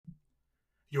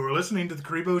You're listening to the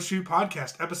Karibo Shoot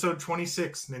Podcast, episode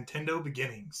 26, Nintendo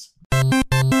Beginnings.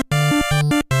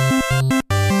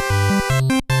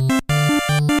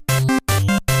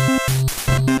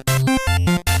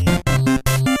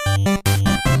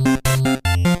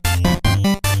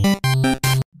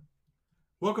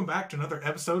 Welcome back to another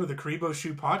episode of the Karibo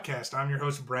Shoot Podcast. I'm your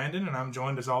host, Brandon, and I'm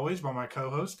joined as always by my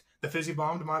co-host, the Fizzy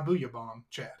Bomb to my Booyah Bomb,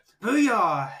 Chad.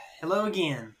 Booyah! Hello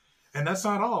again. And that's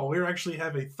not all. We actually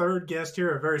have a third guest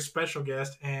here, a very special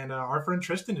guest, and our friend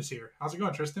Tristan is here. How's it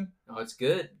going, Tristan? Oh, it's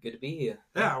good. Good to be here.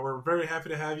 Yeah, we're very happy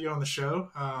to have you on the show.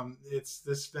 This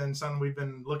has been something we've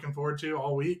been looking forward to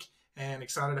all week, and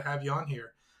excited to have you on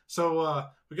here. So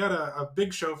we got a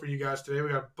big show for you guys today. We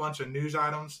got a bunch of news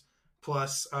items,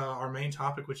 plus our main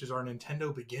topic, which is our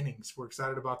Nintendo beginnings. We're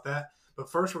excited about that. But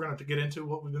first, we're going to get into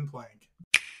what we've been playing.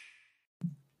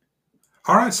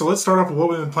 All right, so let's start off with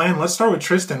what we've been playing. Let's start with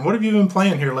Tristan. What have you been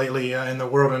playing here lately in the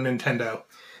world of Nintendo?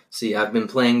 See, I've been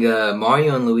playing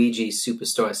Mario and Luigi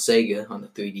Superstar Sega on the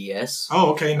 3DS.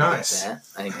 Oh, okay, nice.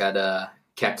 I got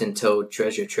Captain Toad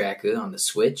Treasure Tracker on the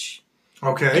Switch.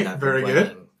 Okay, very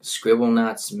good.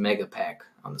 Scribblenauts Mega Pack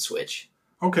on the Switch.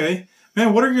 Okay.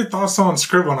 Man, what are your thoughts on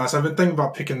Scribblenauts? I've been thinking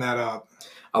about picking that up.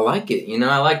 I like it.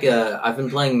 I've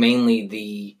been playing mainly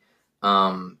the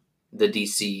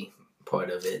DC part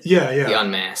of it. Yeah. The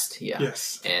Unmasked, yeah.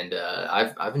 Yes. And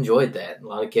I've enjoyed that. A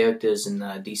lot of characters and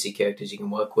DC characters you can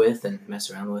work with and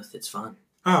mess around with. It's fun.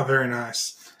 Oh, very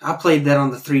nice. I played that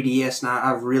on the 3DS, and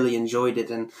I've really enjoyed it.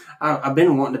 And I've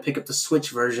been wanting to pick up the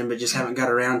Switch version, but just haven't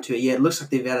got around to it yet. It looks like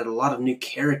they've added a lot of new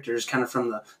characters kind of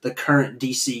from the current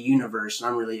DC universe, and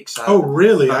I'm really excited. Oh,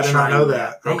 really? I did not know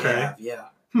that. They Okay. have, yeah.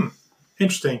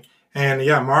 Interesting. And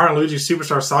yeah, Mario and Luigi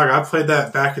Superstar Saga, I played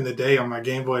that back in the day on my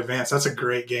Game Boy Advance. That's a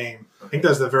great game. I think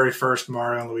that's the very first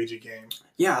Mario and Luigi game.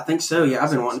 Yeah, I think so. Yeah, I've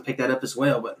been wanting to pick that up as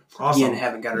well, but again,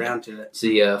 haven't got around to it. It's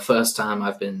the first time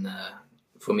I've been,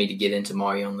 for me to get into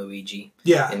Mario and Luigi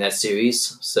in that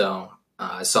series. So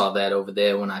I saw that over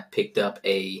there when I picked up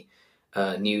a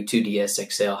new 2DS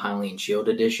XL Hylian Shield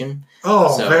edition.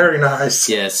 Oh, very nice.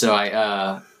 Yeah, so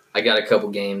I got a couple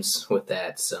games with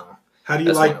that, so... How do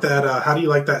you like that? How do you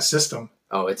like that system?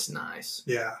 Oh, it's nice.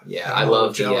 Yeah, I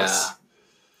love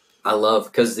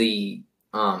because the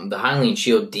Hylian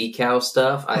Shield decal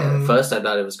stuff. At first I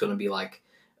thought it was going to be like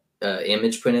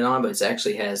image printed on, but it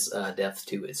actually has depth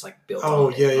to it. It's like built.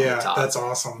 On the top. That's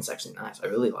awesome. It's actually nice. I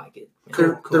really like it.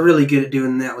 They're really good at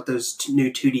doing that with those new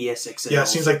 2DS XL. Yeah, it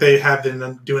seems like they have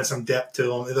been doing some depth to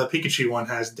them. The Pikachu one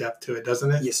has depth to it,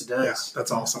 doesn't it? Yes, it does. Yeah,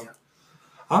 that's awesome. Yeah.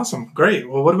 Awesome. Great.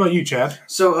 Well, what about you, Chad?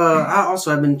 So, I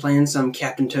also have been playing some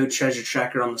Captain Toad Treasure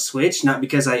Tracker on the Switch, not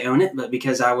because I own it, but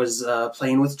because I was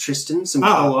playing with Tristan, some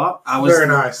co-op. Very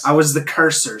nice. I was the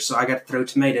cursor, so I got to throw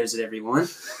tomatoes at everyone.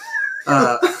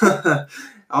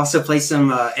 Also play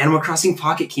some Animal Crossing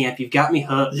Pocket Camp. You've got me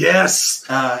hooked. Yes.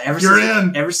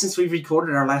 Ever since we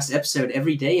recorded our last episode,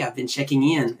 every day I've been checking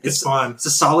in. It's fun. It's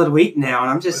a solid week now, and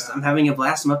I'm having a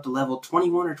blast. I'm up to level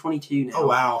 21 or 22 now. Oh,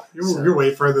 wow. You're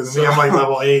way further than me. I'm like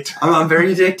level 8. I'm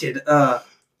very addicted.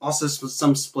 Also,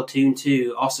 some Splatoon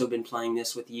 2. Also been playing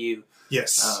this with you.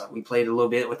 Yes. We played a little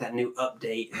bit with that new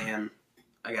update, and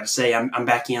I gotta say, I'm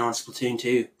back in on Splatoon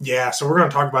 2. Yeah, so we're going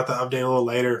to talk about the update a little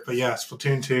later. But yeah,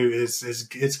 Splatoon 2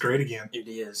 it's great again. It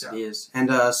is, yeah. It is.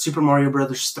 And Super Mario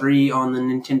Brothers 3 on the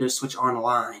Nintendo Switch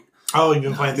Online. Oh, you've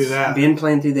been playing through that? I've been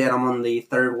playing through that. I'm on the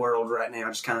third world right now,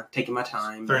 just kind of taking my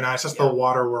time. Very nice. That's the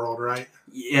water world, right?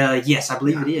 Yes, I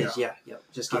believe it is. Yeah.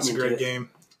 Just that's a great game.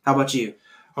 How about you?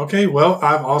 Okay, well,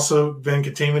 I've also been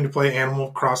continuing to play Animal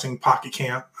Crossing Pocket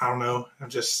Camp. I don't know. I'm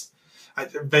just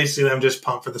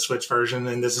pumped for the Switch version,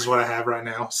 and this is what I have right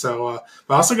now. So,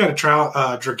 but I also got to try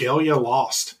out Dragalia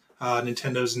Lost,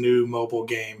 Nintendo's new mobile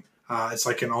game. It's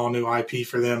like an all-new IP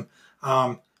for them.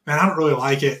 Man, I don't really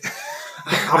like it.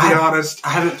 I'll be honest. I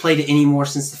haven't played it anymore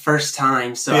since the first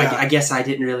time, so yeah. I guess I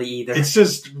didn't really either. It's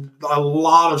just a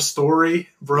lot of story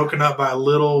broken up by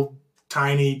little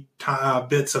tiny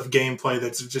bits of gameplay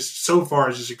that's just so far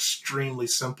is just extremely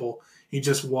simple. You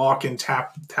just walk and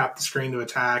tap the screen to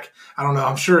attack. I don't know.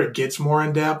 I'm sure it gets more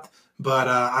in depth, but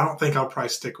I don't think I'll probably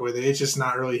stick with it. It's just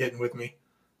not really hitting with me.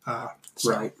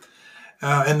 Right.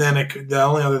 And then the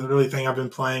only other really thing I've been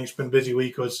playing, it's been a busy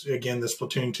week, was, again, the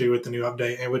Splatoon 2 with the new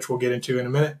update, which we'll get into in a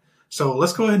minute. So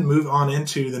let's go ahead and move on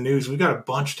into the news. We've got a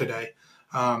bunch today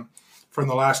from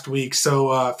the last week.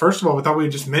 So first of all, we thought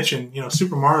we'd just mention,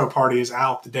 Super Mario Party is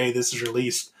out the day this is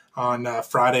released on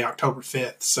Friday, October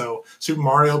 5th. So Super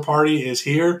Mario Party is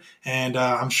here, and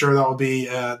I'm sure that will be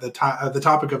the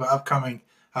topic of an upcoming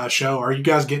show. Are you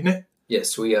guys getting it?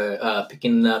 Yes, we are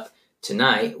picking it up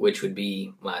tonight, which would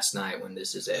be last night when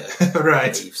this is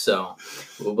right. So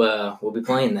we'll be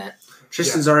playing that.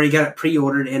 Tristan's already got it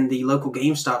pre-ordered, and the local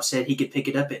GameStop said he could pick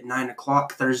it up at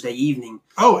 9:00 Thursday evening.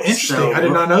 Oh, interesting! So I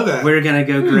did not know that. We're gonna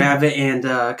go grab it and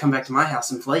come back to my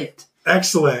house and play it.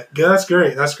 Excellent. Yeah, that's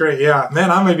great. That's great. Yeah, man,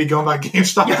 I may be going by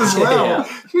GameStop as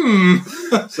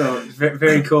well. So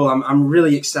very cool. I'm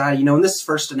really excited. When this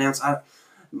first announced,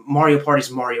 Mario Party's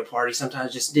Mario Party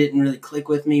sometimes just didn't really click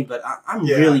with me, but I'm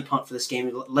really pumped for this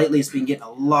game. Lately, it's been getting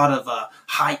a lot of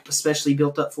hype, especially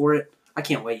built up for it. I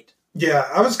can't wait. Yeah,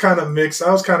 I was kind of mixed.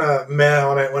 I was kind of meh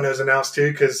on it when it was announced too,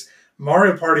 because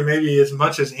Mario Party, maybe as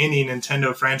much as any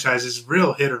Nintendo franchise, is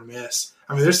real hit or miss.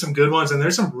 I mean, there's some good ones and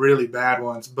there's some really bad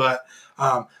ones, but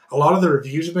a lot of the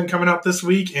reviews have been coming out this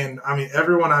week, and I mean,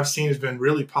 everyone I've seen has been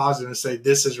really positive and say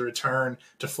this is a return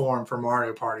to form for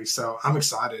Mario Party. So I'm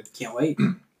excited. Can't wait.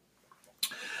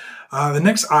 The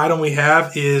next item we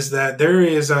have is that there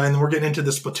is, and we're getting into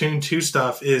the Splatoon 2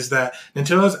 stuff, is that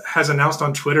Nintendo has announced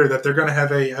on Twitter that they're going to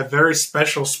have a very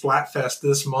special Splatfest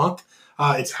this month.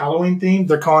 It's Halloween themed.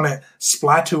 They're calling it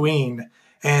Splatooine,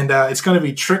 and it's going to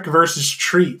be Trick versus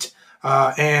Treat.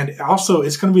 And also,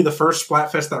 it's going to be the first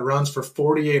Splatfest that runs for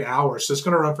 48 hours. So it's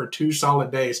going to run for 2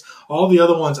 solid days. All the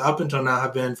other ones up until now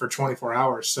have been for 24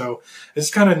 hours. So it's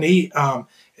kind of neat.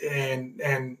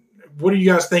 And what are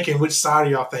you guys thinking? Which side are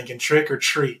y'all thinking, trick or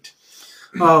treat?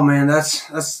 Oh man, that's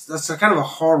a kind of a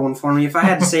hard one for me. If I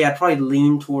had to say, I'd probably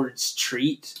lean towards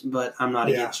treat, but I'm not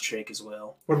against trick as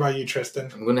well. What about you, Tristan?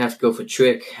 I'm gonna have to go for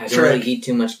trick. I don't really eat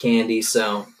too much candy,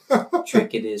 so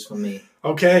trick it is for me.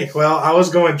 Okay, well, I was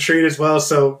going treat as well.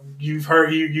 So you've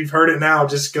heard it now.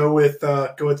 Just go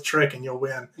with trick, and you'll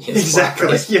win. Yes,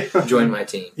 exactly. Yeah. Join my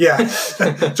team. Yeah,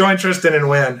 join Tristan and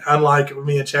win. Unlike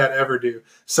me and Chad ever do.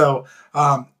 So.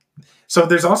 So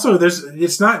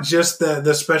it's not just the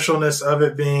specialness of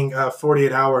it being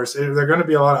 48 hours. There are going to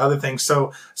be a lot of other things.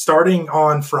 So starting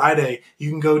on Friday, you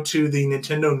can go to the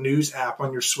Nintendo News app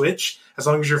on your Switch, as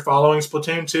long as you're following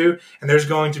Splatoon 2, and there's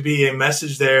going to be a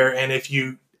message there. And if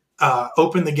you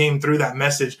open the game through that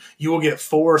message, you will get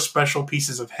 4 special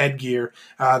pieces of headgear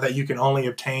that you can only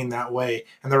obtain that way.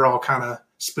 And they're all kind of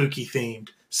spooky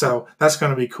themed. So that's going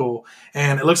to be cool.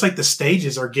 And it looks like the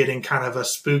stages are getting kind of a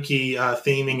spooky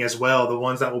theming as well. The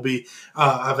ones that will be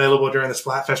available during the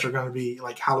Splatfest are going to be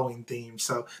like Halloween themed.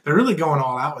 So they're really going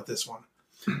all out with this one.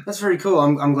 That's very cool.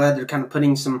 I'm glad they're kind of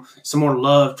putting some more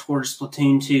love towards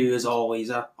Splatoon 2 as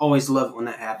always. I always love it when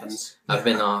that happens. I've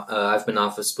been off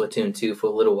of Splatoon 2 for a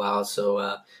little while, so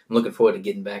I'm looking forward to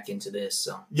getting back into this.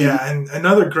 So yeah, and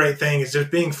another great thing is just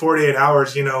being 48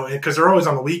 hours, because they're always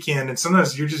on the weekend, and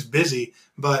sometimes you're just busy.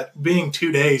 But being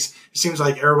 2 days, it seems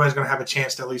like everyone's going to have a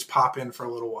chance to at least pop in for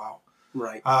a little while.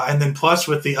 Right. And then plus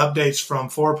with the updates from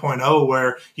 4.0,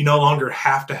 where you no longer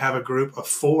have to have a group of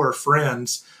 4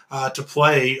 friends to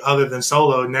play other than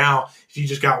solo. Now, if you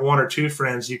just got 1 or 2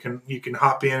 friends, you can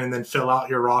hop in and then fill out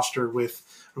your roster with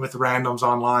randoms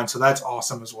online. So that's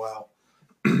awesome as well.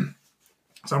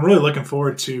 So I'm really looking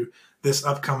forward to this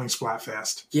upcoming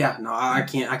Splatfest. Yeah, no, I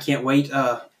can't wait.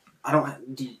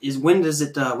 When does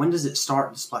it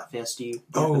start, the Splatfest? Do you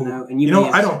know?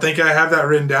 And I don't think I have that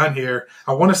written down here.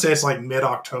 I want to say it's like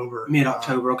mid-October.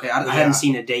 Mid-October, okay. I haven't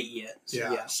seen a date yet. So,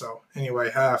 yeah. So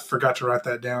anyway, I forgot to write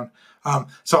that down.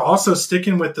 So also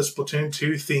sticking with the Splatoon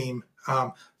 2 theme,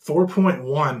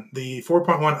 4.1, the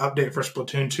 4.1 update for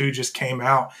Splatoon 2 just came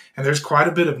out, and there's quite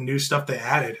a bit of new stuff they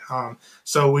added.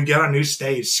 So we got a new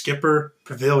stage, Skipper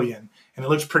Pavilion. And it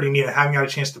looks pretty neat. I haven't got a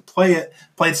chance to play it.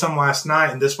 Played some last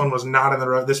night, and this one was not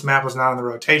in this map was not in the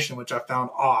rotation, which I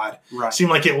found odd. Right.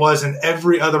 Seemed like it was in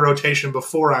every other rotation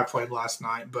before I played last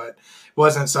night, but it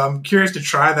wasn't. So I'm curious to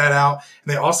try that out.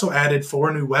 And they also added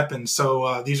 4 new weapons.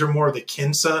 So these are more of the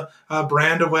Kinsa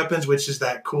brand of weapons, which is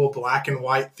that cool black and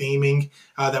white theming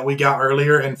that we got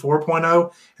earlier in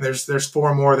 4.0. And there's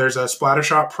 4 more. There's a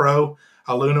Splattershot Pro,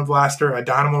 a Luna Blaster, a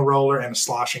Dynamo Roller, and a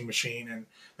Sloshing Machine. And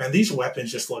man, these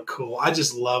weapons just look cool. I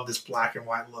just love this black and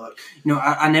white look.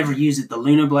 I never use it. The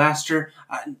Luna Blaster,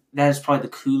 that is probably the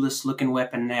coolest looking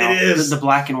weapon now. It is. The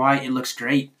black and white, it looks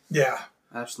great. Yeah.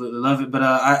 I absolutely love it. But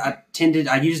I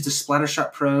used the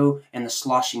Splattershot Pro and the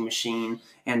Sloshing Machine.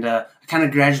 And I kind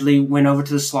of gradually went over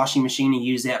to the Sloshing Machine and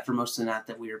used that for most of the night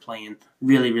that we were playing.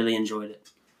 Really, really enjoyed it.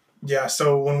 Yeah,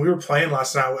 so when we were playing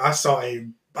last night, I saw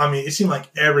it seemed like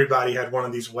everybody had one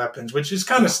of these weapons, which is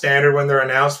kind of standard when they're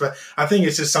announced, but I think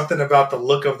it's just something about the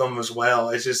look of them as well.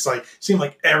 It's just like, it seemed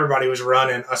like everybody was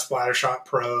running a Splattershot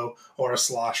Pro or a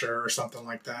Slosher or something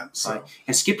like that. So. Right.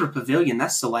 And Skipper Pavilion,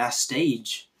 that's the last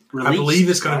stage. released. I believe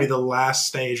it's going to be the last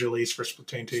stage release for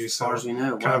Splatoon 2. As far as we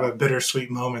know. Kind of a bittersweet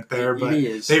moment there. But it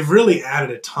is. They've really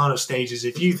added a ton of stages.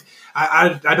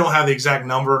 I don't have the exact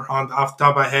number off the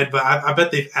top of my head, but I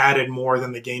bet they've added more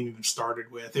than the game even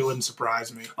started with. It wouldn't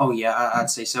surprise me. Oh, yeah, I'd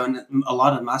say so. And a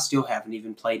lot of them I still haven't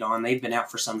even played on. They've been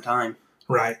out for some time.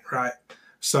 Right.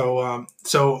 So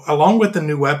along with the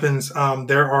new weapons,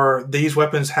 these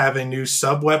weapons have a new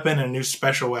sub weapon and a new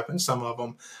special weapon. Some of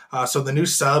them. So the new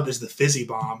sub is the Fizzy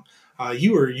Bomb.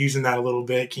 You were using that a little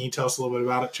bit. Can you tell us a little bit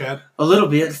about it, Chad? A little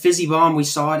bit. Fizzy Bomb. We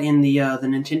saw it in the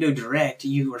Nintendo Direct.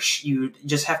 You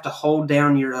just have to hold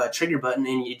down your trigger button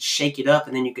and you'd shake it up,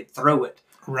 and then you could throw it.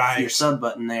 Right. Your sub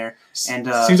button there. And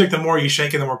seems like the more you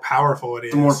shake it, the more powerful it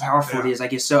is. The more powerful it is, I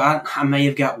guess. So I may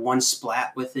have got one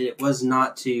splat with it. It was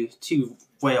not too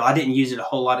well. I didn't use it a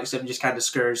whole lot, except just kind of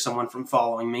discourage someone from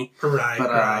following me. Right. But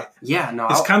right. Yeah, no.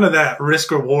 It's kind of that risk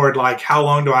reward. Like, how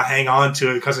long do I hang on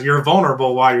to it? Because you're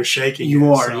vulnerable while you're shaking.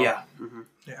 You are, yeah. Mm-hmm.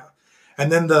 Yeah.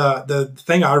 And then the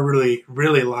thing I really,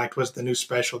 really liked was the new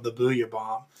special, the Booyah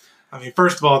Bomb. I mean,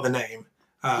 first of all, the name.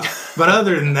 But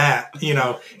other than that,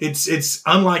 it's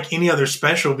unlike any other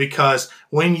special, because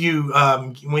when you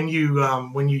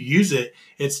use it,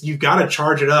 you've got to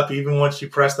charge it up even once you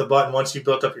press the button, once you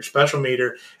built up your special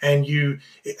meter. And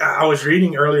I was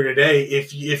reading earlier today,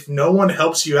 if no one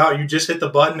helps you out, you just hit the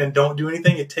button and don't do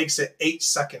anything, it takes it 8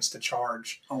 seconds to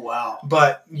charge. Oh wow.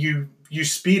 But you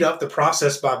speed up the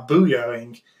process by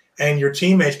booyahing. And your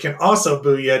teammates can also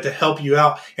booyah to help you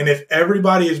out. And if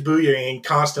everybody is booyahing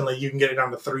constantly, you can get it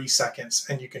down to 3 seconds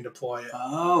and you can deploy it.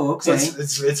 Oh, okay. So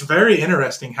it's very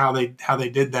interesting how they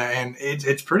did that, and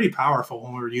it's pretty powerful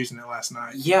when we were using it last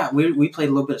night. Yeah, we played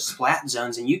a little bit of Splat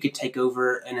Zones, and you could take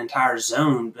over an entire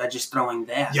zone by just throwing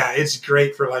that. Yeah, it's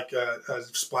great for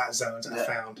Splat Zones. I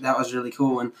found that was really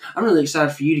cool, and I'm really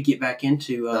excited for you to get back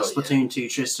into Splatoon 2,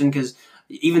 Tristan, because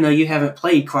even though you haven't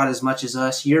played quite as much as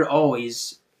us,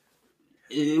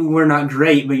 we're not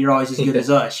great, but you're always as good as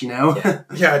us,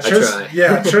 Yeah,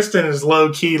 Tristan is low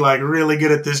key, really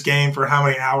good at this game for how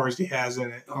many hours he has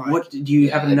in it. What do you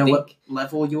happen to know? What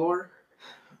level you're?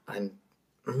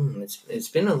 It's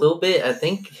been a little bit. I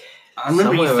think I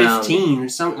remember you 15 or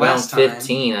something last time.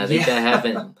 15. I think I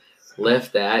haven't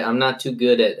left that. I'm not too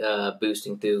good at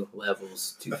boosting through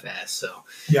levels too fast. So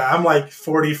yeah, I'm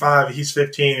 45. He's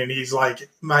 15, and he's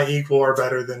my equal or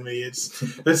better than me.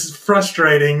 It's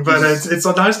frustrating, but it's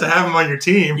nice to have him on your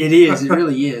team. It is. It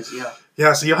really is. Yeah.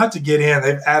 Yeah, so you'll have to get in.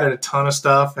 They've added a ton of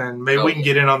stuff, and maybe we can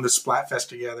get in on the Splatfest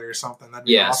together or something. That'd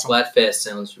be awesome. Splatfest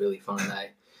sounds really fun.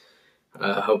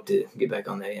 I hope to get back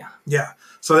on that. Yeah.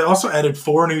 So they also added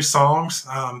 4 new songs.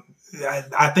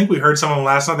 I think we heard some of them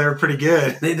last night. They were pretty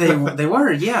good. They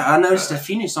were, yeah. I noticed a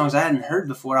few new songs I hadn't heard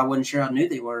before. I wasn't sure how new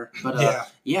they were, but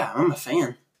yeah, I'm a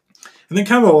fan. And then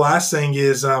kind of the last thing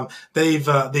is they've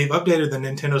updated the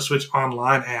Nintendo Switch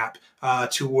Online app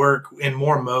to work in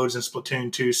more modes in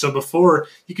Splatoon 2. So before,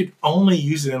 you could only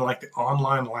use it in the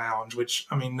online lounge, which,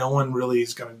 I mean, no one really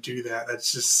is going to do that.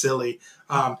 That's just silly.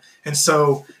 And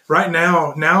so right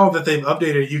now that they've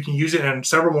updated it, you can use it in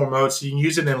several more modes. So you can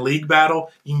use it in League Battle,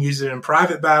 you can use it in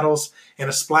private battles, in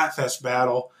a Splatfest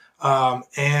battle,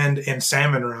 and in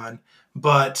Salmon Run.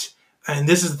 And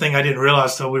this is the thing I didn't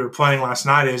realize until we were playing last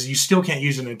night, is you still can't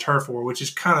use it in Turf War, which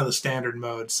is kind of the standard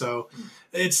mode. So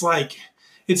it's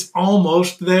it's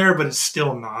almost there, but it's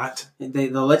still not.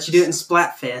 They'll let you do it in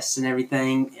Splatfest and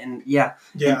everything. And yeah.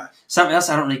 And something else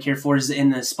I don't really care for is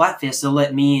in the Splatfest, they'll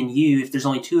let me and you, if there's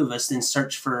only 2 of us, then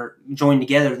join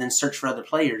together, then search for other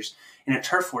players. In a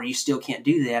Turf War, you still can't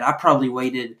do that. I probably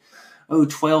waited,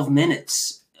 12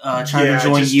 minutes trying to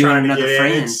join you and another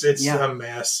friend. It's a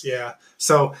mess, yeah.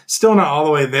 So still not all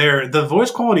the way there. The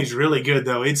voice quality is really good,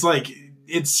 though.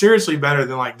 It's seriously better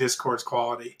than Discord's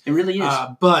quality. It really is.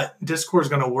 But Discord's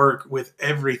going to work with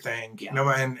everything,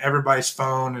 and everybody's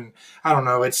phone, and I don't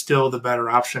know, it's still the better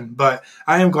option. But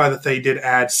I am glad that they did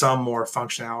add some more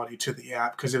functionality to the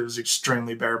app, because it was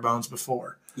extremely bare bones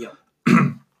before. Yep.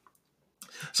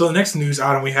 So the next news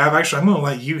item we have, actually, I'm going to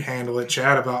let you handle it,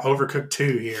 Chad, about Overcooked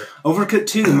 2 here. Overcooked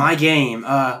 2, my game.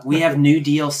 We have new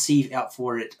DLC out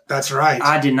for it. That's right.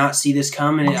 I did not see this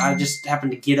coming. I just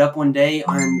happened to get up one day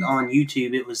on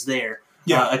YouTube. It was there.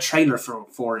 Yeah. A trailer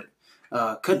for it.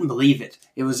 Couldn't believe it.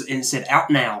 It said out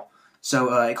now.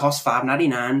 So it costs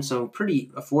 $5.99, so pretty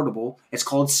affordable. It's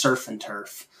called Surf and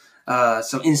Turf.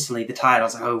 So instantly the title, I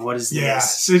was like, oh, what is this?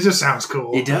 Yeah, it just sounds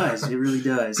cool. It does. It really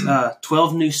does.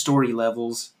 12 new story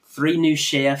levels, 3 new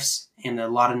chefs, and a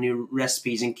lot of new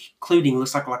recipes, including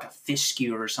looks like a fish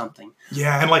skewer or something.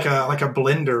 Yeah, and like a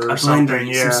blender or something.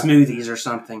 Yeah. Some smoothies or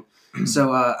something.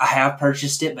 So I have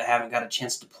purchased it, but haven't got a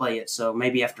chance to play it. So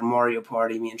maybe after Mario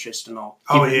Party, me and Tristan will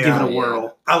give it a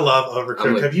whirl. I love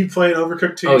Overcooked. Have you played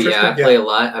Overcooked too? Oh, Tristan? Yeah, I play a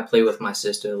lot. I play with my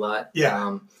sister a lot.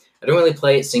 Yeah. I don't really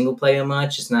play it single player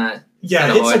much. It's not it's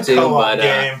hard a co-op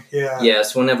game.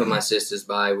 So whenever my sister's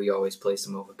by, we always play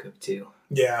some Overcooked too.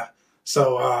 Yeah.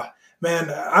 So,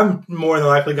 man, I'm more than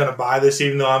likely going to buy this,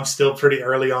 even though I'm still pretty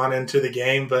early on into the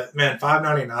game. But man,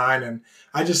 $5.99, and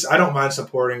I don't mind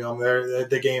supporting them.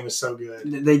 The game is so good.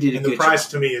 They did, and the price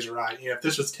to me is right. If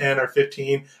this was 10 or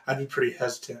 15, I'd be pretty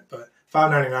hesitant. But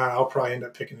 $5.99, I'll probably end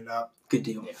up picking it up. Good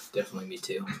deal. Yeah, definitely me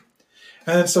too.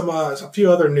 And then a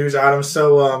few other news items.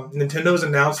 So Nintendo's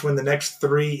announced when the next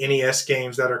 3 NES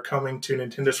games that are coming to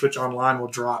Nintendo Switch Online will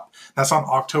drop. That's on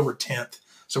October 10th.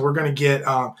 So we're going to get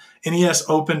NES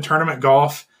Open Tournament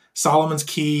Golf, Solomon's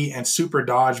Key, and Super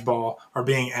Dodgeball are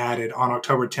being added on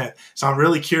October 10th. So I'm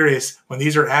really curious, when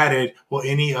these are added, will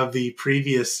any of the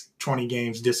previous 20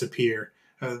 games disappear?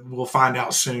 We'll find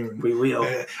out soon. We will.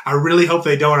 I really hope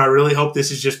they don't. I really hope this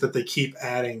is just that they keep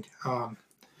adding.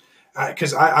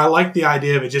 Because I like the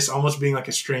idea of it just almost being like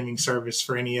a streaming service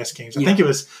for NES games. I think it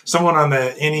was someone on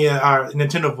the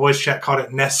Nintendo voice chat called it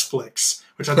Netflix,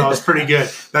 which I thought was pretty good.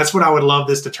 That's what I would love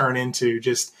this to turn into,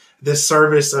 just this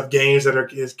service of games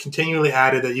that is continually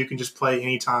added that you can just play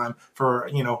anytime for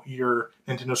your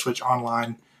Nintendo Switch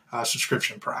Online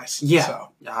subscription price. Yeah, so.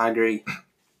 I agree.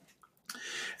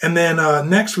 And then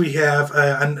next we have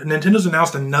Nintendo's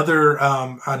announced another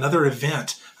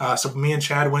event. So me and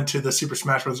Chad went to the Super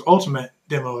Smash Bros. Ultimate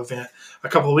demo event a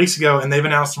couple of weeks ago, and they've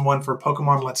announced one for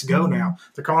Pokemon Let's Go now.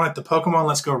 They're calling it the Pokemon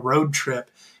Let's Go Road Trip,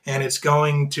 and it's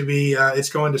going to be it's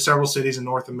going to several cities in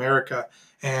North America,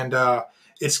 and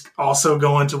it's also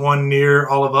going to one near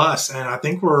all of us, and I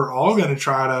think we're all going to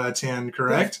try to attend.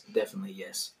 Correct? Definitely,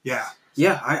 yes. Yeah.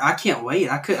 Yeah, I can't wait.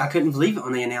 I couldn't believe it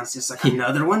when they announced this. Like,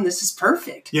 another one. This is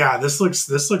perfect. Yeah, this looks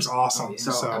awesome. Oh, yeah.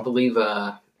 So I believe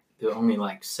there were only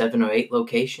like 7 or 8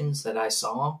 locations that I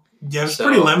saw. Yeah, it's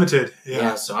pretty limited.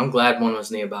 Yeah, so I'm glad one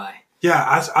was nearby.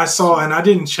 Yeah, I saw, and I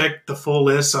didn't check the full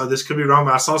list, so this could be wrong,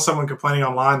 but I saw someone complaining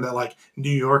online that, like, New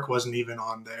York wasn't even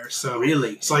on there. So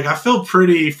really? It's like, I feel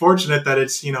pretty fortunate that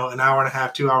it's, an hour and a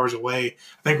half, 2 hours away.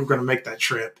 I think we're going to make that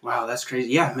trip. Wow, that's crazy.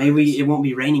 Yeah, maybe it won't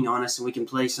be raining on us and we can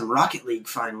play some Rocket League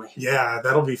finally. Yeah,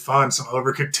 that'll be fun. Some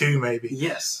Overcooked 2, maybe.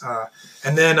 Yes.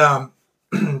 And then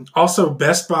also,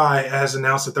 Best Buy has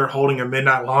announced that they're holding a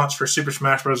midnight launch for Super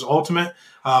Smash Bros. Ultimate.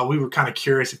 We were kind of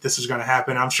curious if this is going to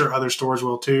happen. I'm sure other stores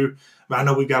will too, but I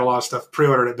know we've got a lot of stuff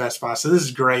pre-ordered at Best Buy, so this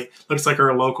is great. Looks like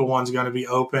our local one's going to be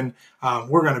open.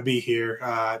 We're going to be here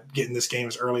getting this game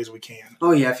as early as we can.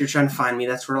 Oh, yeah, if you're trying to find me,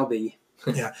 that's where I'll be.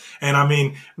 Yeah, and I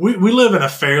mean, we live in a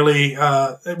fairly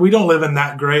we don't live in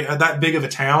that big of a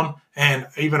town, and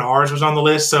even ours was on the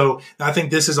list. So I think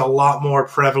this is a lot more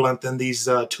prevalent than these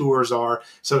tours are.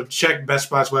 So check Best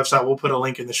Buy's website. We'll put a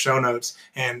link in the show notes,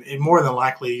 and more than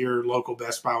likely your local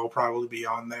Best Buy will probably be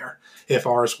on there if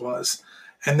ours was.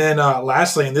 And then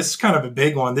lastly, and this is kind of a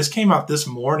big one, this came out this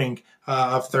morning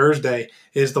of Thursday,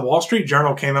 is the Wall Street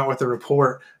Journal came out with a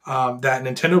report that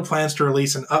Nintendo plans to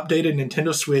release an updated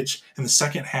Nintendo Switch in the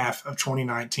second half of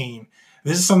 2019.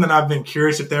 This is something I've been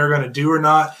curious if they're going to do or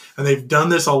not, and they've done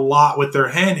this a lot with their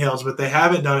handhelds, but they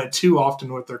haven't done it too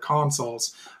often with their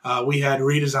consoles. We had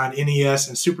redesigned NES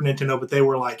and Super Nintendo, but they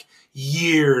were like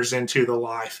years into the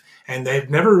life, and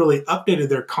they've never really updated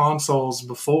their consoles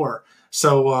before.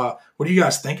 So what do you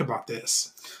guys think about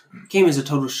this? Came as a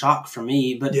total shock for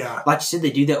me, but yeah. Like you said,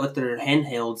 they do that with their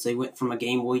handhelds. They went from a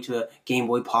Game Boy to a Game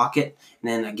Boy Pocket, and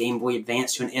then a Game Boy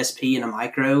Advance to an SP and a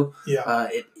Micro. Yeah.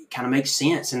 It kind of makes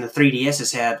sense. And the 3DS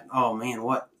has had,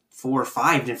 4 or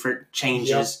 5 different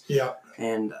changes. Yeah.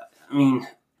 And, I mean,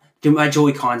 do my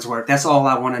Joy-Cons work? That's all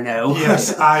I want to know.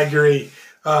 Yes, I agree.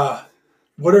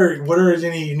 What are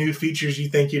any new features you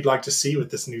think you'd like to see with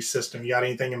this new system? You got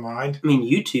anything in mind? I mean,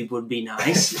 YouTube would be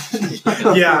nice.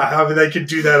 Yeah, I mean, they could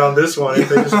do that on this one if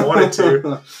they just wanted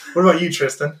to. What about you,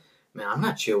 Tristan? Man, I'm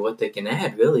not sure what they can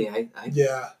add, really.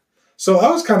 Yeah. So I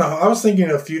was thinking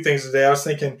of a few things today. I was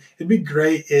thinking it'd be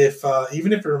great if,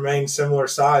 even if it remained similar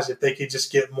size, if they could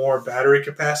just get more battery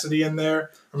capacity in there,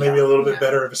 or maybe a little bit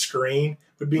better of a screen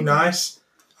would be nice.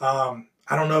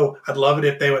 I don't know. I'd love it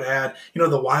if they would add, the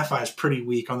Wi-Fi is pretty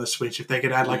weak on the Switch. If they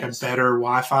could add like a better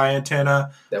Wi-Fi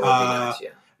antenna. That would be nice, yeah.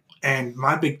 And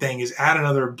my big thing is add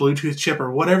another Bluetooth chip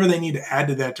or whatever they need to add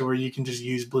to that to where you can just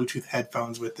use Bluetooth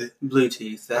headphones with it.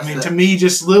 Bluetooth. To me,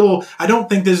 just little, I don't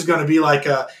think this is going to be like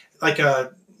a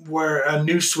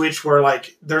new Switch where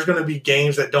like there's going to be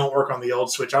games that don't work on the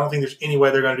old Switch. I don't think there's any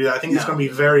way they're going to do that. I think it's going to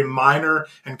be very minor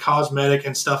and cosmetic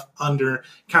and stuff under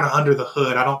the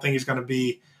hood. I don't think it's going to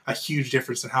be a huge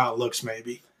difference in how it looks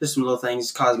maybe. Just some little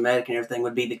things, cosmetic and everything,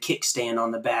 would be the kickstand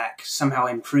on the back. Somehow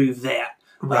improve that.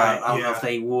 Right. I don't know if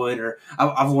they would, or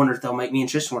I've wondered if they'll make me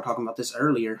interested. We were talking about this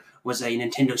earlier. Was a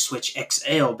Nintendo Switch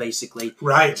XL basically?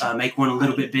 Right. Make one a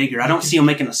little bit bigger. I don't see them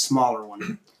making a smaller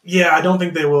one. Yeah, I don't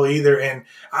think they will either, and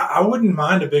I wouldn't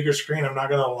mind a bigger screen. I'm not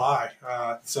going to lie.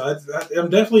 So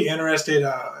I'm definitely interested.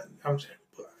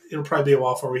 It'll probably be a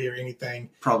while before we hear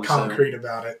anything concrete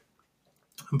about it.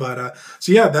 But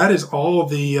so yeah, that is all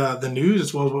the news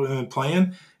as well as what we've been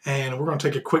playing. And we're going to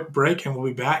take a quick break, and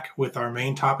we'll be back with our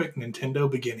main topic, Nintendo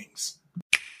Beginnings.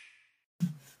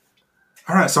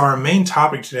 All right, so our main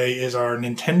topic today is our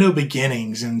Nintendo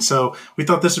Beginnings. And so we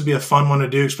thought this would be a fun one to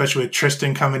do, especially with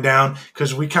Tristan coming down,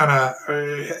 because we kind of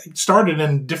started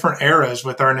in different eras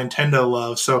with our Nintendo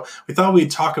love. So we thought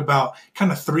we'd talk about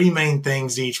kind of three main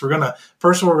things each.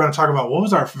 First of all, we're going to talk about what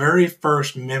was our very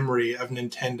first memory of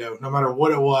Nintendo, no matter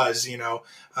what it was,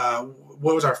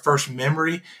 what was our first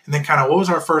memory, and then kind of what was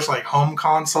our first like home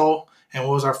console, and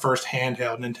what was our first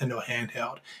Nintendo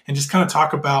handheld, and just kind of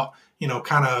talk about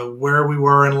kind of where we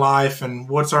were in life and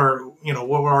what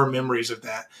were our memories of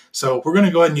that. So we're going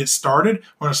to go ahead and get started.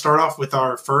 We're going to start off with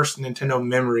our first Nintendo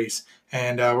memories,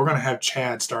 and we're going to have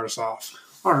Chad start us off.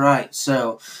 All right.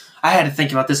 So I had to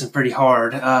think about this one pretty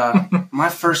hard. My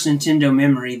first Nintendo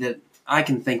memory that I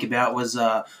can think about was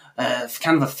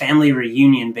kind of a family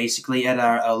reunion, basically, at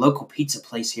a local pizza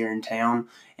place here in town.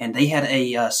 And they had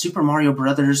a Super Mario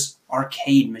Brothers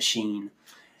arcade machine.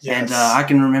 Yes. And I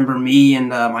can remember me and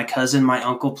my cousin, my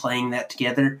uncle, playing that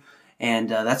together.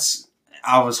 And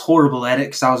I was horrible at it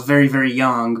because I was very, very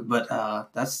young. But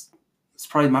that's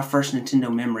probably my first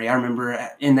Nintendo memory. I remember,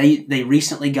 and they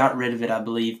recently got rid of it, I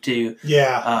believe, too.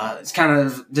 Yeah. It's kind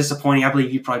of disappointing. I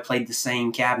believe you probably played the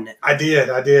same cabinet. I did.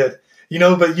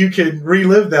 But you could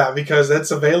relive that because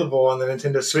that's available on the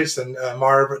Nintendo Switch. And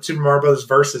Super Mario Bros.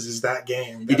 Versus is that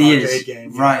game. That arcade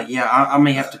game. Right, yeah. I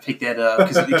may have to pick that up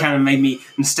because it kind of made me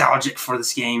nostalgic for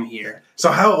this game here. So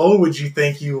how old would you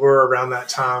think you were around that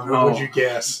time? What would you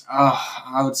guess?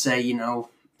 I would say,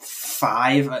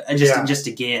 5. Just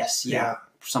a guess. Yeah.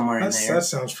 Somewhere in there. That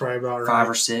sounds probably about right. 5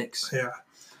 or 6. Yeah.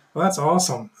 Well, that's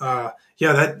awesome. I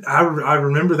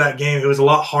remember that game. It was a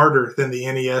lot harder than the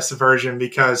NES version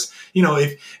because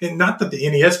not that the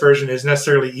NES version is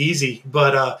necessarily easy,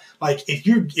 but if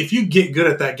you get good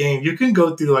at that game, you can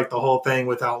go through like the whole thing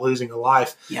without losing a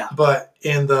life. Yeah. But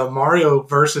in the Mario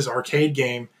versus arcade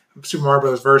game, Super Mario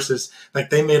Bros. Versus, like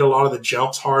they made a lot of the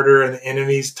jumps harder and the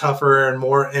enemies tougher and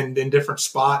more and in different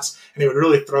spots, and it would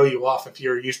really throw you off if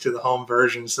you're used to the home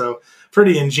version. So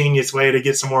pretty ingenious way to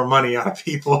get some more money out of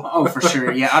people. Oh, for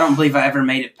sure. Yeah, I don't believe I ever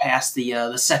made it past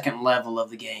the second level of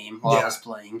the game while I was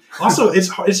playing. Also, it's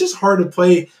just hard to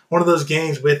play one of those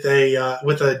games with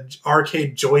a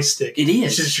arcade joystick. It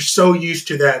is. It's just you're so used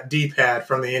to that D-pad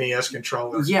from the NES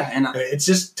controller. Yeah, and it's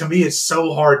just, to me, it's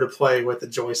so hard to play with the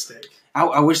joystick.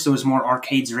 I wish there was more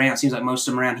arcades around. It seems like most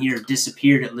of them around here have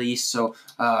disappeared at least. So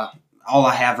all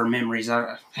I have are memories.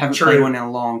 I haven't played one in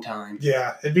a long time.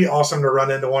 Yeah, it'd be awesome to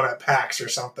run into one at PAX or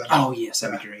something. Oh, yes,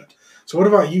 that'd be great. So what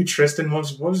about you, Tristan?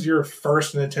 What was your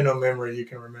first Nintendo memory you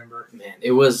can remember? Man,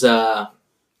 it was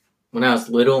when I was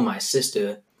little, my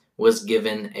sister was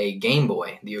given a Game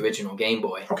Boy, the original Game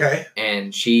Boy. Okay.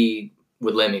 And she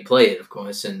would let me play it, of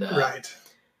course. And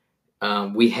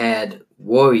right. We had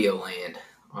Wario Land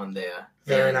on there.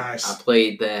 Very nice. I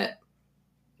played that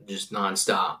just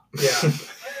nonstop.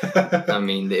 Yeah. I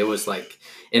mean, it was like,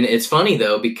 and it's funny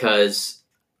though because,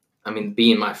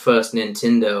 being my first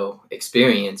Nintendo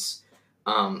experience,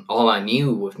 all I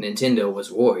knew with Nintendo was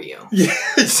Wario. Yeah.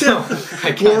 So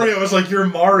Wario was like your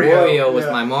Mario. Wario was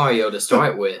my Mario to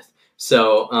start with.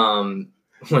 So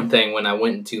one thing when I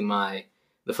went into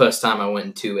the first time I went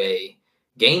into a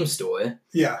game store.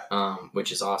 Yeah.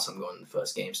 Which is awesome going to the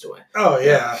first game store. Oh,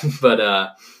 yeah.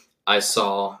 But I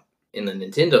saw in the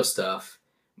Nintendo stuff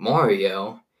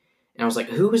Mario, and I was like,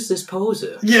 who is this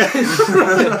poser? Yeah.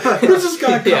 Who's this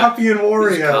guy copying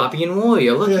Wario? He's copying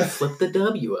Wario. Look, he flipped the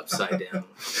W upside down.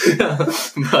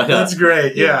 But, that's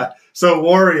great, yeah. So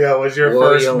Wario was your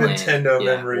first Nintendo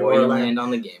memory. Wario Land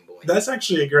on the Game Boy. That's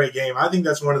actually a great game. I think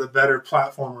that's one of the better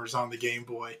platformers on the Game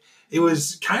Boy. It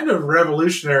was kind of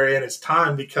revolutionary in its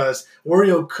time because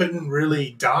Wario couldn't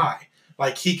really die.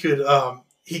 Like he could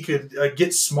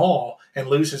get small and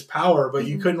lose his power, but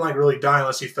you couldn't like really die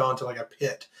unless you fell into like a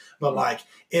pit. But like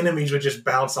enemies would just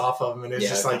bounce off of him, and it's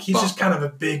just like he's just kind of a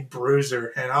big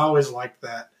bruiser, and I always liked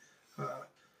that.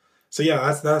 So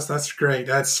yeah, that's great.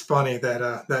 That's funny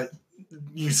that that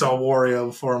you saw Wario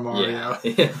before Mario.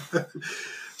 Yeah.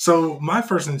 So my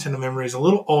first Nintendo memory is a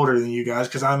little older than you guys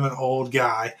because I'm an old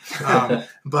guy.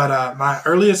 But my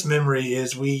earliest memory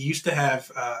is we used to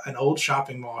have an old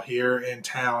shopping mall here in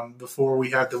town before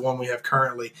we had the one we have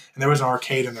currently. And there was an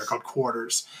arcade in there called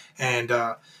Quarters. And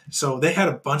so they had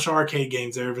a bunch of arcade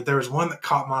games there, but there was one that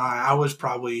caught my eye. I was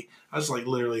like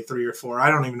literally 3 or 4. I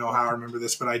don't even know how I remember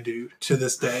this, but I do to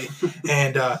this day.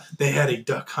 And they had a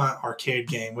Duck Hunt arcade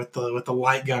game with the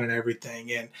light gun and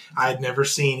everything. And I had never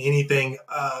seen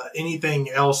anything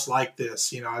else like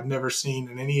this. You know, I'd never seen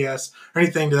an NES or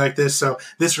anything like this. So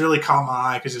this really caught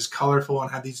my eye because it's colorful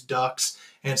and had these ducks.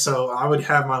 And so I would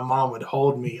have my mom would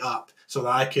hold me up so that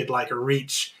I could like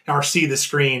reach or see the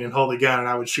screen and hold the gun, and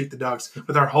I would shoot the ducks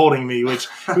with her holding me, which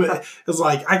was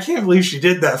like, I can't believe she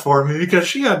did that for me because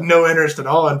she had no interest at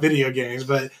all in video games,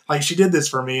 but like she did this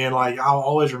for me, and like I'll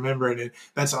always remember it. And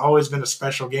that's always been a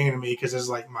special game to me because it's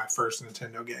like my first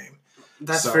Nintendo game.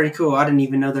 That's very cool. I didn't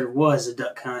even know there was a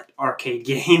Duck Hunt arcade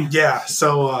game. Yeah,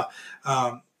 so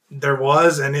there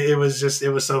was, and it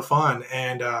was so fun.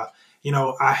 And you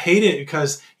know, I hate it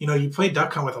because, you know, you play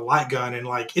Duck Hunt with a light gun and,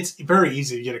 like, it's very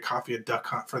easy to get a copy of Duck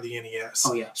Hunt for the NES.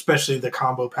 Oh, yeah. Especially the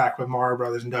combo pack with Mario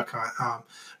Brothers and Duck Hunt.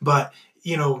 But,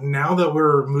 you know, now that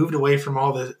we're moved away from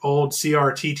all the old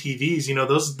CRT TVs, you know,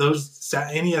 those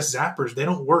NES zappers, they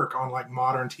don't work on, like,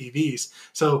 modern TVs.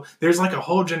 So there's, like, a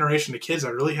whole generation of kids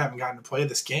that really haven't gotten to play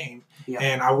this game. Yeah.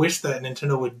 And I wish that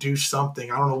Nintendo would do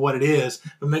something. I don't know what it is,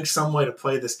 but make some way to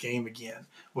play this game again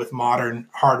with modern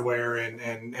hardware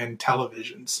and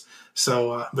televisions.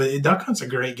 So, but Duck Hunt's a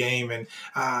great game. And,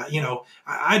 you know,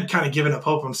 I'd kind of given up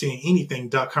hope on seeing anything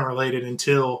Duck Hunt related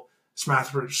until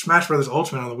Smash Brothers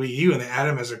Ultimate on the Wii U, and they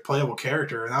added him as a playable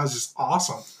character. And that was just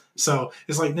awesome. So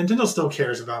it's like Nintendo still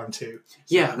cares about him too.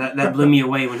 Yeah, that blew me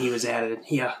away when he was added.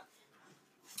 Yeah.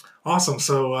 Awesome.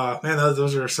 So, man,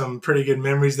 those are some pretty good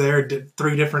memories there.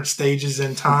 3 different stages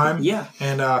in time. Yeah.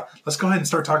 And let's go ahead and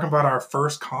start talking about our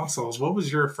first consoles. What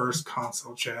was your first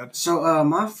console, Chad? So,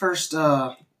 my first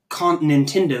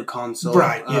Nintendo console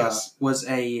was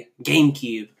a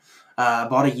GameCube. I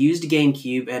bought a used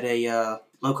GameCube at a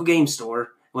local game store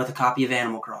with a copy of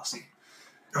Animal Crossing.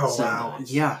 Oh, wow.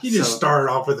 Yeah. You just started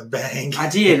off with a bang. I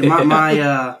did.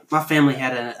 My family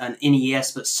had an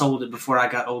NES, but sold it before I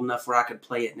got old enough where I could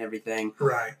play it and everything.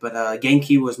 Right. But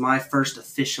GameCube was my first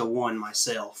official one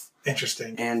myself.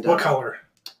 Interesting. And what color?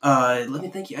 Let me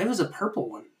think. It was a purple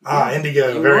one. Ah,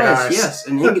 indigo. Very nice. Yes,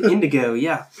 an indigo.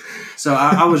 Yeah. So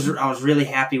I was really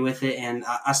happy with it, and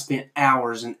I spent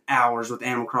hours and hours with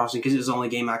Animal Crossing because it was the only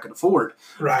game I could afford,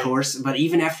 right. Of course. But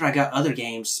even after I got other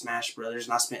games, Smash Brothers,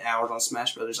 and I spent hours on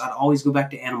Smash Brothers, I'd always go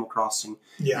back to Animal Crossing.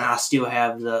 Yeah. And I still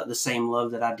have the same love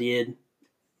that I did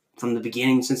from the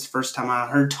beginning, since the first time I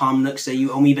heard Tom Nook say,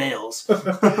 "You owe me bells."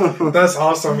 That's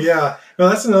awesome. Yeah. Well,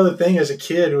 that's another thing as a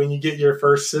kid when you get your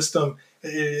first system.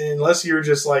 Unless you're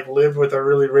just like lived with a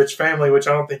really rich family, which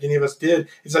I don't think any of us did,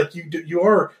 it's like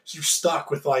you're stuck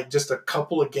with like just a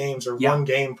couple of games or one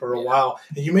game for a while,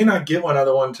 and you may not get one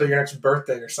other one until your next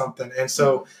birthday or something. And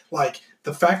so, like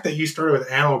the fact that you started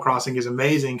with Animal Crossing is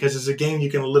amazing because it's a game you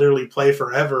can literally play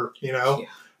forever. You know,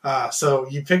 so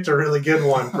you picked a really good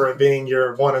one for it being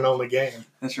your one and only game.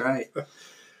 That's right.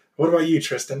 What about you,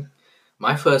 Tristan?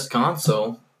 My first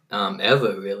console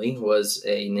ever really was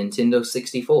a Nintendo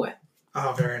 64.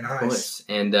 Oh, very nice. Of course.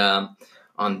 And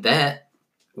on that,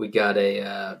 we got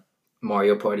a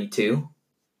Mario Party 2.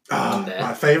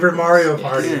 My favorite Mario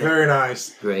Party. Yeah. Very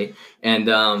nice. Great. And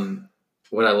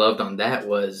what I loved on that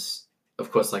was,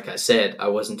 of course, like I said, I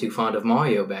wasn't too fond of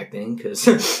Mario back then because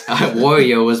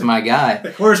Wario was my guy.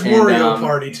 Where's Mario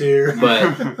Party 2?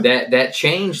 But that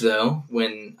changed, though,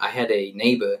 when I had a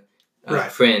neighbor,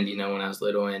 friend, you know, when I was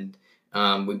little, and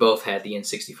we both had the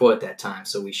N64 at that time,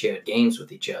 so we shared games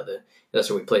with each other. That's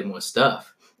where we played more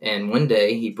stuff. And one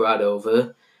day, he brought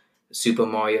over Super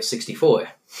Mario 64.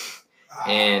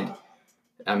 And,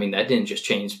 I mean, that didn't just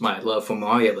change my love for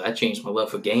Mario, but that changed my love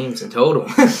for games in total.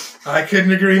 I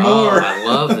couldn't agree more. Oh, I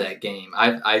love that game.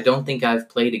 I don't think I've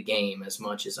played a game as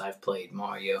much as I've played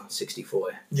Mario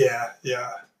 64. Yeah.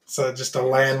 So just a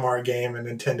landmark game in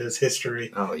Nintendo's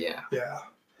history. Oh, yeah. Yeah.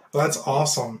 Well, that's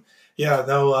awesome. Yeah,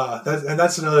 no,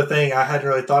 that's another thing I hadn't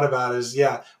really thought about is,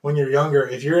 when you're younger,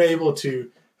 if you're able to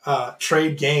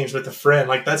trade games with a friend,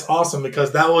 like that's awesome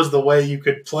because that was the way you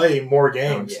could play more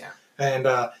games. Oh, yeah. And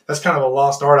that's kind of a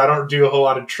lost art. I don't do a whole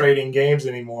lot of trading games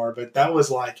anymore, but that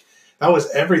was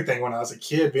everything when I was a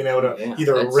kid, being able to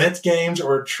either rent games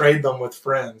or trade them with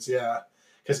friends. Yeah.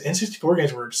 Because N64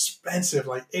 games were expensive,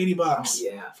 like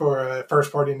 $80 for a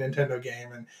first-party Nintendo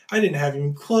game. And I didn't have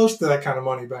even close to that kind of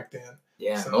money back then.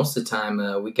 Yeah, so most of the time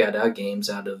we got our games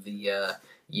out of the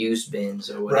used bins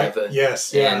or whatever. Right.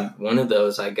 Yes. And one of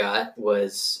those I got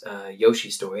was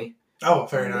Yoshi's Story. Oh,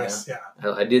 very nice. Yeah.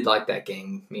 I did like that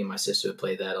game. Me and my sister would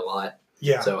play that a lot.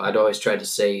 Yeah. So I'd always try to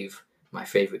save my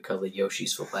favorite colored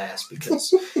Yoshis for last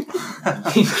because you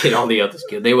get all the others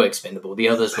good. They were expendable. The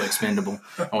others were expendable.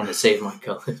 I want to save my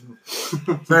colors.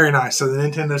 Very nice. So the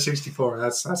Nintendo 64,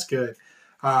 that's good.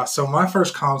 So my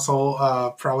first console,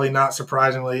 probably not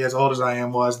surprisingly, as old as I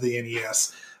am, was the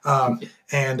NES.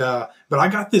 But I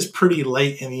got this pretty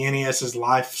late in the NES's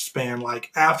lifespan,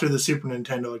 like after the Super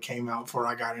Nintendo came out before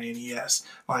I got an NES.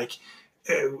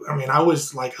 I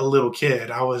was like a little kid.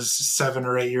 I was 7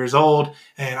 or 8 years old,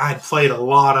 and I had played a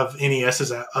lot of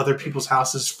NESs at other people's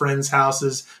houses, friends'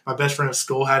 houses. My best friend at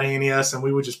school had an NES, and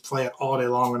we would just play it all day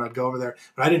long when I'd go over there.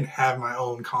 But I didn't have my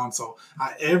own console.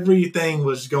 Everything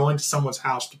was going to someone's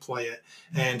house to play it.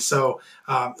 And so,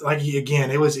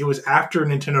 it was after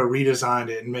Nintendo redesigned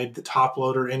it and made the top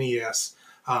loader NES.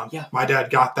 My dad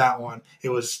got that one. It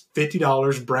was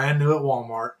 $50 brand new at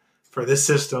Walmart for this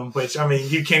system, which,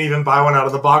 you can't even buy one out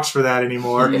of the box for that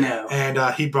anymore. No. And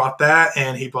he brought that,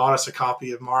 and he bought us a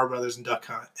copy of Mario Brothers and Duck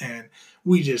Hunt, and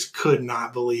we just could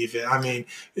not believe it.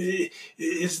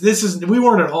 We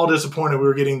weren't at all disappointed we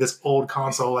were getting this old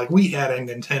console. Like, we had a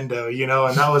Nintendo,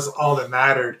 and that was all that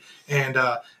mattered. And,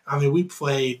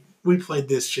 we played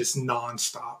this just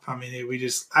nonstop. We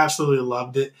just absolutely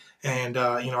loved it. And,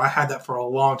 I had that for a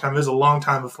long time. It was a long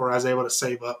time before I was able to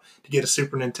save up to get a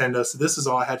Super Nintendo. So this is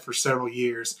all I had for several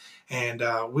years. And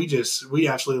we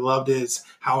absolutely loved it. It's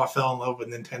how I fell in love with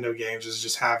Nintendo games, is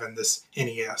just having this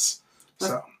NES.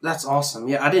 So that's awesome.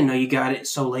 Yeah, I didn't know you got it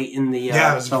so late in the.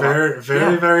 It was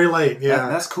very late. Yeah,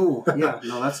 that's cool. Yeah,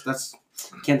 no, that's.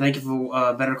 Can't think of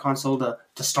a better console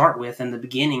to start with in the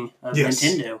beginning of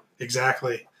Nintendo.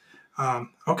 Exactly.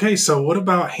 Okay, so what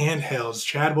about handhelds,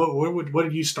 Chad? What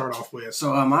did you start off with?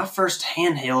 So my first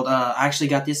handheld, I actually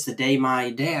got this the day my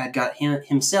dad got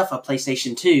himself a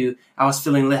PlayStation 2. I was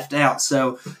feeling left out,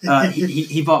 so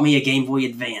he bought me a Game Boy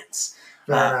Advance.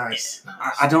 Very nice.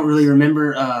 I don't really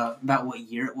remember about what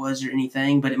year it was or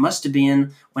anything, but it must have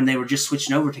been when they were just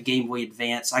switching over to Game Boy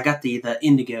Advance. I got the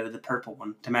Indigo, the purple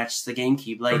one, to match the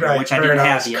GameCube later, which I didn't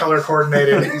have yet. Color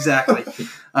coordinated. Exactly.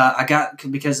 I got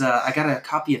a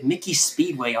copy of Mickey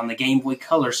Speedway on the Game Boy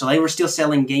Color, so they were still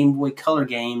selling Game Boy Color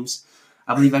games.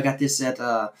 I believe I got this at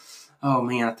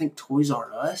I think Toys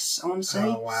R Us, I want to say.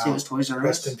 Oh, wow. See, it was Toys R Us.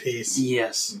 Rest in peace.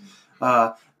 Yes.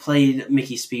 Played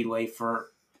Mickey Speedway for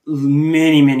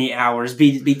many hours,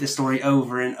 beat the story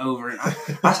over and over, and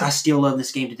I still love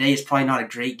this game today. It's probably not a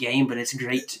great game, but it's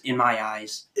great in my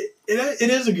eyes. It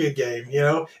is a good game.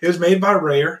 It was made by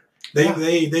Rare.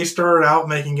 They started out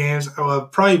making games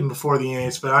probably even before the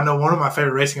NES, but I know one of my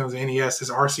favorite racing games on the NES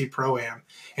is RC Pro-Am,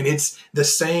 and it's the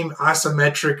same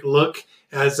isometric look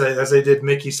as they did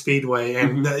Mickey Speedway.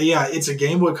 And it's a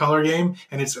Game Boy Color game,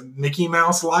 and it's a Mickey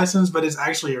Mouse license, but it's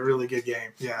actually a really good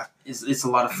game. Yeah. It's a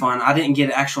lot of fun. I didn't get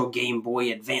an actual Game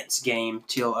Boy Advance game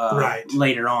till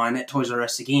later on at Toys R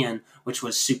Us again, which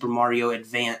was Super Mario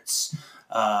Advance.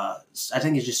 I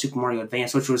think it's just Super Mario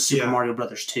Advance, which was Super Mario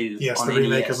Brothers 2. Yes, the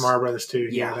remake of Mario Brothers 2.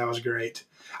 Yeah, that was great.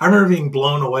 I remember being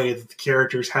blown away that the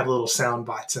characters had little sound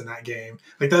bites in that game.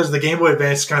 Like, that was the Game Boy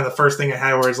Advance is kind of the first thing I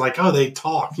had where it's like, oh, they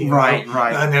talk, right,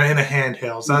 and in a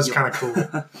handheld. So that's kind of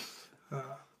cool.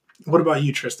 What about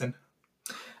you, Tristan?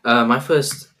 My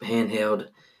first handheld,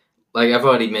 like I've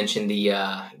already mentioned, the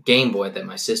Game Boy that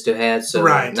my sister had. So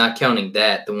not counting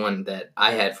that, the one that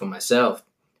I had for myself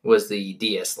was the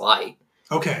DS Lite.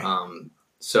 Okay.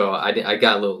 So I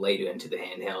got a little later into the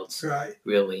handhelds. Right.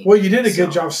 Really. Well, you did a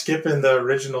good job skipping the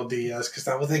original DS, because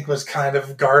I would think was kind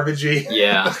of garbagey.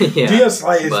 Yeah. DS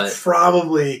Lite is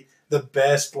probably the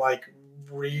best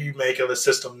remake of a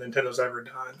system Nintendo's ever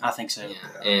done. I think so. Yeah.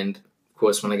 And of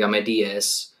course, when I got my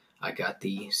DS, I got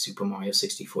the Super Mario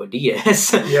 64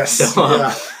 DS. Yes.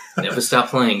 So never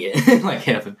stopped playing it like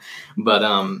heaven. But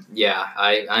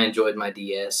I enjoyed my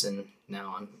DS, and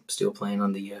now I'm still playing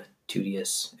on the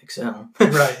 2DS XL.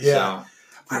 Right, yeah. So,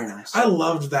 very nice. I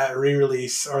loved that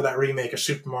re-release or that remake of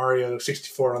Super Mario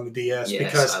 64 on the DS,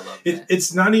 because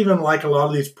it's not even like a lot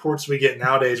of these ports we get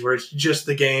nowadays where it's just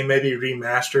the game maybe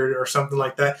remastered or something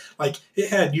like that. Like,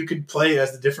 you could play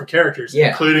as the different characters,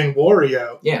 including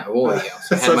Wario. Yeah, Wario.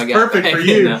 So it's perfect for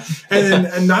you.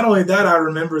 And not only that, I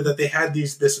remember that they had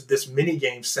this mini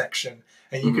game section,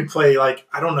 and you could play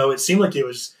it seemed like it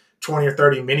was 20 or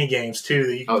 30 mini games too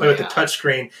that you can play with the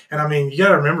touchscreen. And you got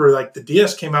to remember, the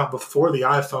DS came out before the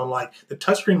iPhone. The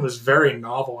touchscreen was very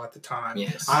novel at the time.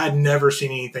 Yes. I had never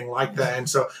seen anything like that, and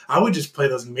so I would just play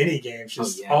those mini games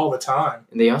all the time.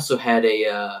 And they also had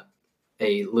a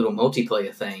a little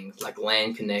multiplayer thing, like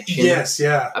LAN connection. Yes,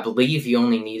 yeah. I believe you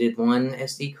only needed one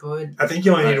SD card. I think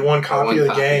you only needed one copy of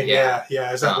the game.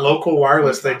 Yeah. Is that local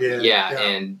wireless they did? Yeah,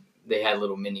 and they had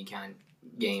little mini kind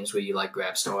of games where you like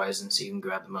grab stars and see who can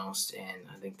grab the most. And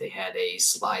I think they had a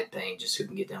slide thing, just who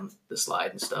can get down the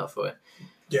slide and stuff, or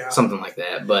something like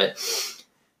that. But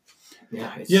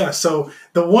so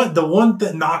the one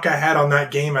knock I had on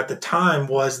that game at the time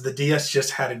was the DS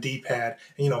just had a D-pad.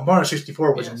 And, Mario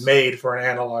 64 was made for an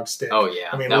analog stick. Oh, yeah.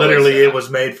 I mean, literally it was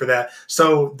made for that.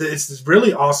 So it's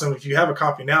really awesome if you have a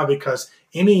copy now, because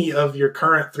any of your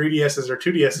current 3DSs or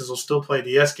 2DSs will still play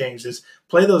DS games. Just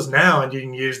play those now and you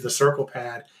can use the circle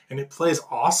pad. And it plays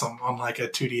awesome on like a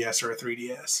 2DS or a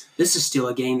 3DS. This is still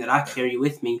a game that I carry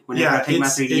with me whenever I take my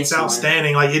 3DS. It's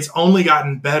outstanding. Like, it's only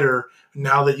gotten better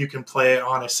now that you can play it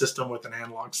on a system with an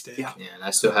analog stick. Yeah, and I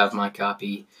still have my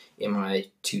copy in my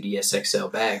 2DS XL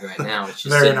bag right now, which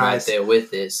is sitting right there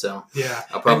with it. So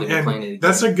I'll probably be playing it again.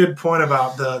 That's a good point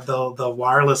about the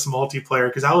wireless multiplayer,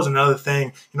 because that was another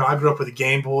thing. I grew up with a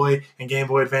Game Boy and Game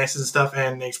Boy Advances and stuff,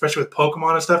 and especially with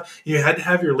Pokemon and stuff, you had to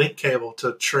have your link cable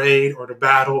to trade or to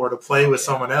battle or to play with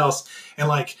someone else. And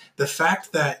like the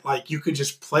fact that like you could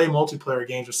just play multiplayer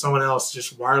games with someone else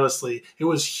just wirelessly, it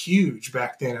was huge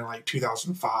back then in like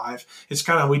 2005. It's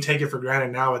kind of, we take it for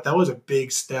granted now, but that was a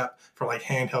big step for like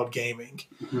handheld gaming.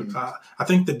 Mm-hmm. I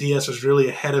think the DS was really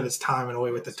ahead of its time in a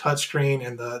way with the touchscreen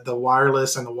and the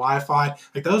wireless and the Wi-Fi.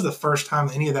 Like that was the first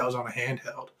time any of that was on a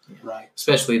handheld. Yeah. Right.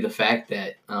 Especially the fact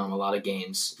that a lot of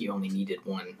games you only needed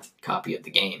one copy of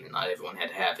the game, and not everyone had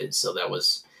to have it. So that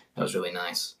was really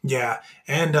nice. Yeah,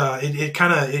 and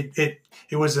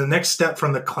it was the next step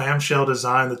from the clamshell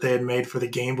design that they had made for the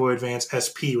Game Boy Advance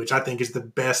SP, which I think is the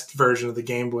best version of the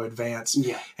Game Boy Advance.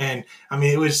 Yeah. And, I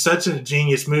mean, it was such a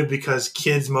genius move because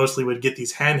kids mostly would get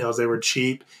these handhelds. They were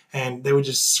cheap, and they would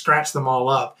just scratch them all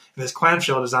up. And this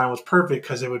clamshell design was perfect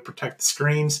because it would protect the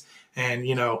screens, and,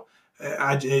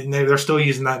 they're still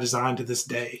using that design to this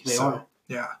day. They are.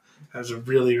 Yeah, that was a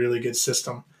really, really good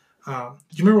system. Do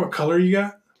you remember what color you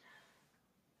got?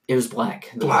 It was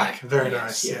black. Black. Very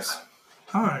nice. Yes.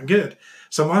 Yeah. All right, good.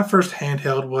 So my first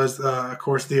handheld was, of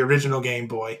course, the original Game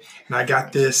Boy. And I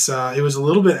got this, it was a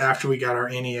little bit after we got our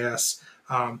NES.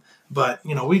 But,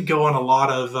 we'd go on a lot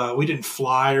of, we didn't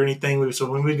fly or anything. So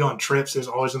when we'd go on trips, it was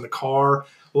always in the car,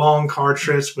 long car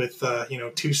trips with,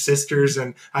 two sisters.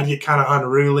 And I'd get kind of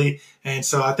unruly. And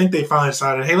so I think they finally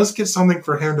decided, hey, let's get something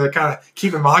for him to kind of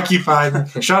keep him occupied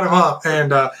and shut him up.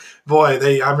 And, I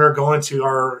remember going to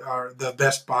the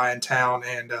Best Buy in town,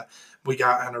 and we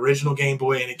got an original Game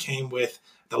Boy, and it came with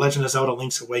The Legend of Zelda: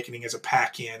 Link's Awakening as a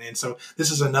pack-in. And so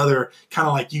this is another kind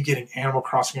of like you getting Animal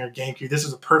Crossing or GameCube. This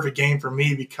is a perfect game for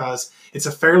me because it's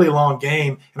a fairly long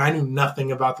game, and I knew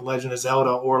nothing about The Legend of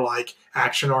Zelda or like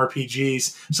action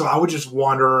RPGs. So I would just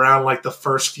wander around like the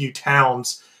first few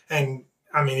towns, and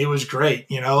I mean, it was great,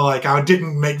 like I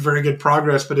didn't make very good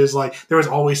progress, but it's like there was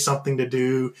always something to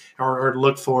do or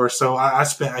look for. So I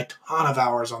spent a ton of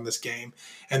hours on this game.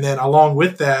 And then along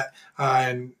with that,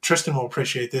 and Tristan will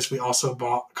appreciate this, we also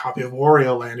bought a copy of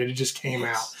Wario Land, and it just came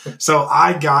out. So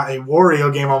I got a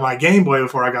Wario game on my Game Boy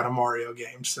before I got a Mario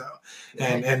game. So,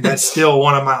 and that's still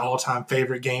one of my all-time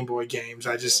favorite Game Boy games.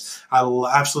 I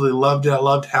absolutely loved it. I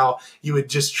loved how you would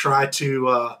just try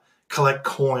to collect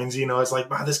coins, it's like,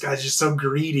 wow, this guy's just so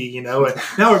greedy, and now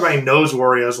everybody knows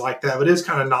Wario's like that, but it was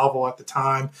kind of novel at the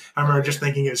time. I remember just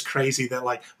thinking it was crazy that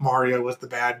like Mario was the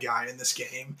bad guy in this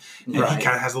game, and he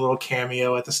kind of has a little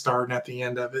cameo at the start and at the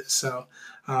end of it. So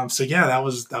yeah, that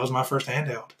was my first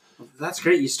handheld. That's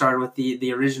great. You started with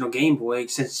the original Game Boy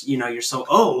since you're so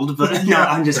old, but no,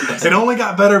 I'm just it only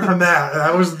got better from that.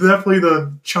 That was definitely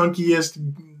the chunkiest,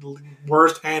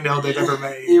 worst handheld they've ever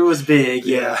made. It was big,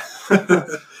 yeah.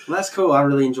 Well, that's cool. I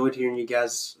really enjoyed hearing you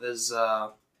guys'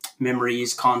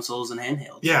 memories, consoles, and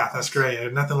handhelds. Yeah, that's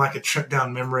great. Nothing like a trip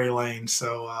down memory lane.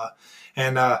 So,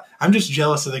 I'm just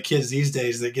jealous of the kids these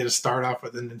days that get to start off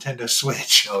with a Nintendo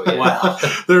Switch. Oh, yeah. Wow.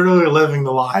 They're really living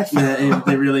the life. Yeah,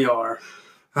 they really are.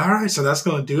 All right, so that's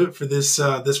going to do it for this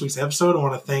week's episode. I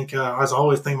want to thank, as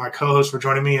always, thank my co-host for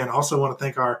joining me, and also want to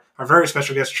thank our very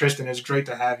special guest, Tristan. It's great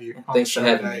to have you on the show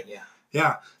today. Thanks for having me.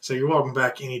 Yeah, so you're welcome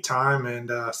back anytime. And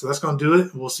so that's going to do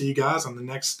it. We'll see you guys on the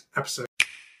next episode.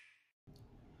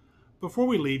 Before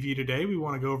we leave you today, we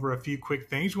want to go over a few quick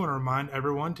things. We want to remind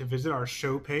everyone to visit our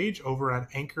show page over at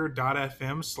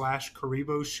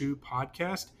anchor.fm/Karibo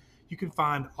Podcast. You can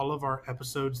find all of our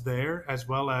episodes there, as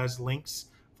well as links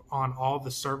on all the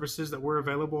services that we're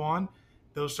available on.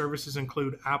 Those services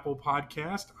include Apple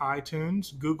Podcast,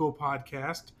 iTunes, Google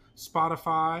Podcast,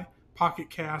 Spotify, Pocket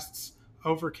Casts,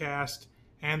 Overcast,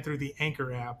 and through the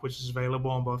Anchor app, which is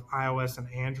available on both iOS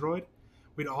and Android.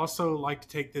 We'd also like to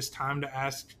take this time to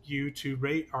ask you to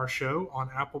rate our show on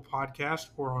Apple Podcast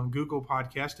or on Google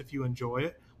Podcast if you enjoy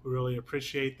it. We really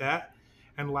appreciate that.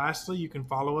 And lastly, you can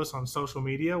follow us on social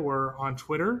media. We're on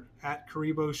Twitter at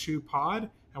Karibo Shoe Pod,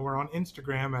 and we're on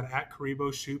Instagram at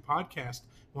Karibo Shoe Podcast.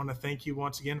 I want to thank you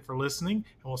once again for listening,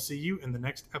 and we'll see you in the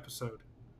next episode.